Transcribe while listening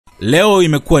Leo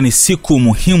imekuwa ni siku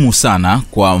muhimu sana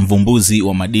kwa mvumbuzi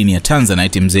wa madini ya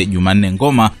Tanzanite Mzee Jumanne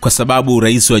Ngoma, kwa sababu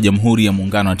Rais wa Jamhuri ya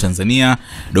Muungano wa Tanzania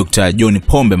Dr. John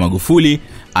Pombe Magufuli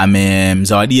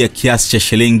amemzawadia kiasi cha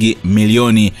shilingi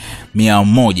milioni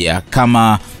 100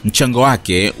 kama mchango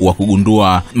wake wa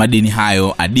kugundua madini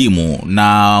hayo adimu.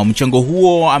 Na mchango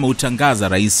huo ameutangaza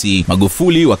Rais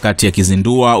Magufuli wakati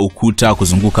akizindua ukuta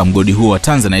kuzunguka mgodi huo wa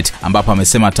Tanzanite, ambapo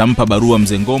amesema atampa barua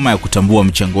Mzee Ngoma ya kutambua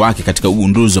mchango wake katika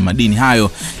ugunduzi wa madini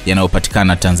hayo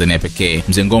yanayopatikana Tanzania pekee.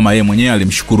 Mzee Ngoma yeye mwenyewe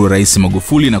alimshukuru Rais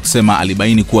Magufuli na kusema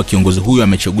alibaini kuwa kiongozi huyo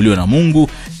amechaguliwa na Mungu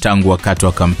tangu wakati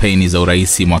wa kampeni za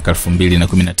urais mwaka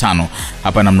 2015.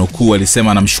 Hapa namnukuu,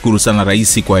 alisema namshukuru sana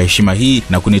Rais kwa heshima hii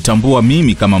na kunitambua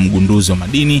mimi kama mgunduzi wa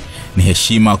madini. Ni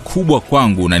heshima kubwa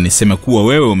kwangu na niseme kuwa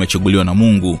wewe umechaguliwa na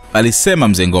Mungu, alisema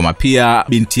Mzee Ngoma. Pia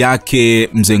binti yake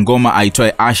Mzee Ngoma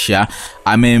aitwaye Asha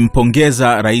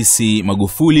amempongeza Rais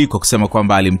Magufuli kwa kusema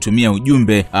kwamba alimtumia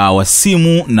ujumbe wa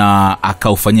simu na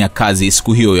akaufanyia kazi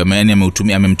siku hiyo.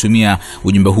 Amemtumia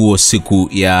ujumbe huo siku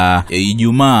ya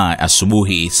Ijumaa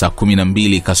asubuhi saa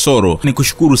 12 kasoro.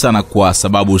 Nikushukuru sana kwa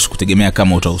sababu sikutegemea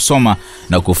kama utausoma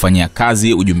na kufanyia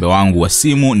kazi ujumbe wangu wa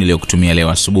simu niliokutumia leo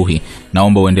asubuhi.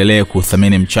 Naomba uendelee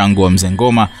kuthamini mchango wa Mzee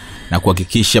Ngoma na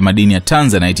kuhakikisha madini ya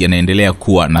Tanzanite yanaendelea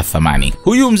kuwa na thamani.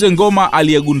 Huyu Mzee Ngoma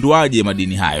aliyagunduaje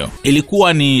madini hayo?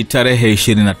 Ilikuwa ni tarehe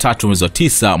 23 mwezi wa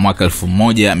 9 mwaka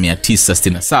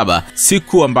 1967,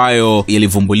 siku ambayo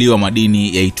yalivumbuliwa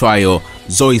madini yaitwayo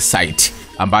zoisite,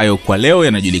 ambayo kwa leo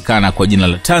yanajulikana kwa jina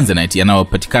la Tanzanite,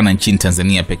 yanayopatikana nchini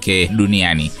Tanzania pekee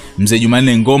duniani. Mzee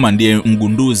Jumanne Ngoma ndiye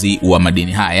mgunduzi wa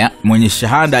madini haya mwenye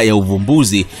shahada ya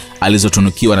uvumbuzi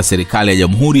alizotunukiwa na serikali ya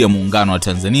Jamhuri ya Muungano wa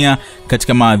Tanzania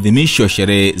katika maadhimisho ya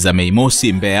sherehe za Mei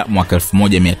Mosi Mbeya mwaka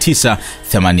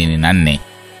 1984.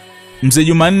 Mzee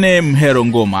Jumanne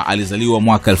Ngoma alizaliwa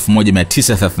mwaka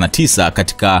 1939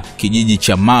 katika kijiji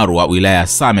cha Marwa, wilaya ya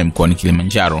Same, mkoani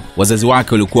Kilimanjaro. Wazazi wake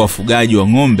walikuwa wafugaji wa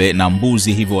ng'ombe na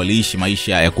mbuzi, hivyo waliishi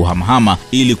maisha ya kuhamahama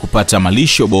ili kupata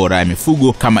malisho bora ya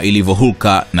mifugo kama ilivyo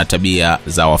hulka na tabia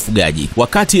za wafugaji.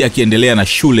 Wakati akiendelea na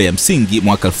shule ya msingi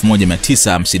mwaka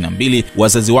 1952,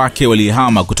 wazazi wake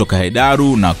walihama kutoka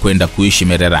Hedaru na kwenda kuishi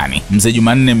Mererani. Mzee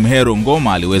Jumanne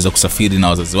Ngoma aliweza kusafiri na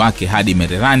wazazi wake hadi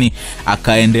Mererani,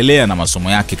 akaendelea na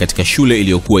masomo yake katika shule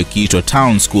iliyokuwa ikiitwa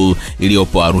Town School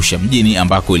iliyopo Arusha mjini,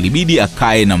 ambako ilibidi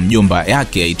akae na mjomba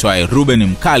yake aitwaye Ruben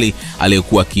Mkali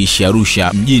aliyekuwa akiishi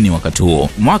Arusha mjini wakati huo.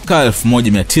 Mwaka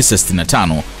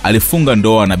 1965 alifunga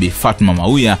ndoa na Bi Fatma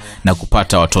Mauya na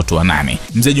kupata watoto 8.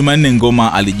 Mzee Jumanne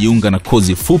Ngoma alijiunga na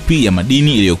kozi fupi ya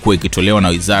madini iliyokuwa ikitolewa na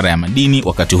Wizara ya Madini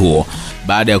wakati huo.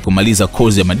 Baada ya kumaliza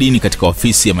kozi ya madini katika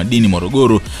ofisi ya madini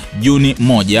Morogoro, Juni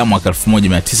 1 mwaka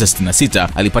 1966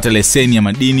 alipata leseni ya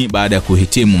madini baada ya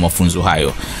kuhitimu mafunzo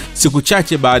hayo. Siku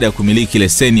chache baada ya kumiliki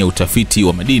leseni ya utafiti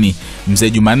wa madini, Mzee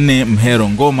Jumanne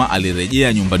Ngoma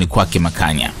alirejea nyumbani kwake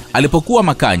Makanya. Alipokuwa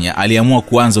Makanya, aliamua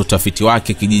kuanza utafiti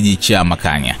wake kijiji cha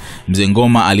Makanya. Mzee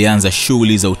Ngoma alianza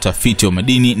shughuli za utafiti wa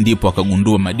madini, ndipo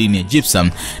akagundua madini ya gypsum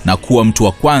na kuwa mtu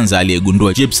wa kwanza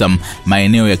aliyegundua gypsum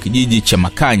maeneo ya kijiji cha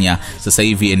Makanya. Sasa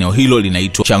hivi eneo hilo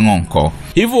linaitwa Changonko.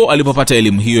 Hivyo alipopata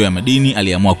elimu hiyo ya madini,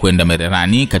 aliamua kwenda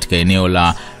Mererani katika eneo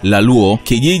la Laluo,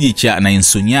 kijiji cha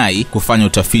Nainsunyai, kufanya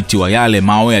utafiti wa yale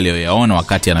mawe aliyoyaona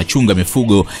wakati anachunga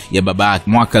mifugo ya babake.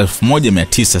 Mwaka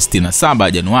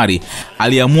 1967 Januari,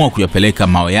 aliamua kuyapeleka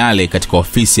mawe yale katika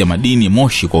ofisi ya madini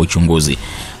Moshi kwa uchunguzi.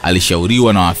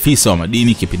 Alishauriwa na afisa wa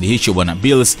madini kipindi hicho Bwana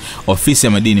Bills. Ofisi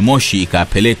ya madini Moshi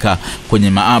ikapeleka kwenye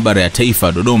maabara ya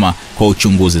taifa Dodoma kwa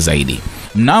uchunguzi zaidi.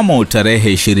 Mnamo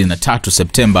tarehe 23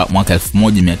 Septemba mwaka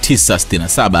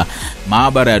 1967,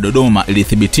 maabara ya Dodoma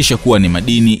ilithibitisha kuwa ni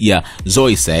madini ya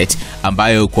zoisite,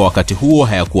 ambayo kwa wakati huo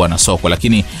hayakuwa na soko,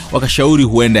 lakini wakashauri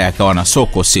huenda yakawa na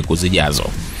soko siku zijazo.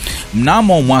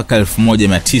 Mnamo mwaka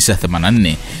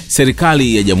 1984,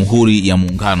 serikali ya Jamhuri ya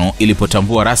Muungano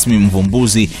ilipotambua rasmi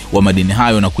mvumbuzi wa madini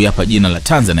hayo na kuyapa jina la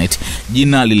Tanzanite,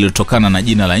 jina lililotokana na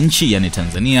jina la nchi yani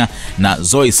Tanzania na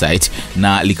zoisite,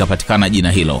 na likapatikana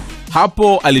jina hilo.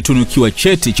 Hapo alitunukiwa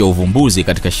cheti cha uvumbuzi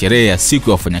katika sherehe ya siku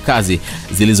ya wafanyakazi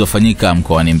zilizofanyika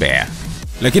mkoani Mbeya.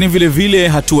 Lakini vile vile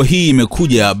hatua hii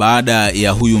imekuja baada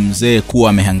ya huyu mzee kuwa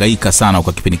amehangaika sana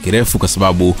kwa kipindi kirefu, kwa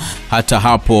sababu hata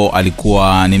hapo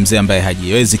alikuwa ni mzee ambaye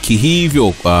hajiwezi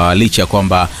kihivyo, licha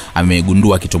kwamba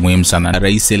amegundua kitu muhimu sana.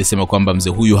 Rais alisema kwamba mzee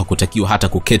huyu hakutakiwa hata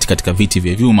kuketi katika viti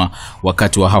vya vyuma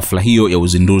wakati wa hafla hiyo ya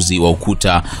uzinduzi wa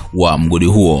ukuta wa mgodi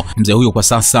huo. Mzee huyo kwa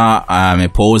sasa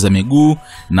amepooza miguu,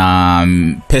 na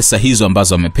pesa hizo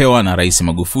ambazo amepewa na Rais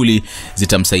Magufuli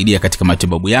zitamsaidia katika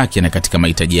matibabu yake na katika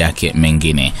mahitaji yake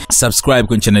mengi. Subscribe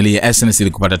kwenye channel ya SNS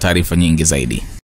ili kupata taarifa nyingi zaidi.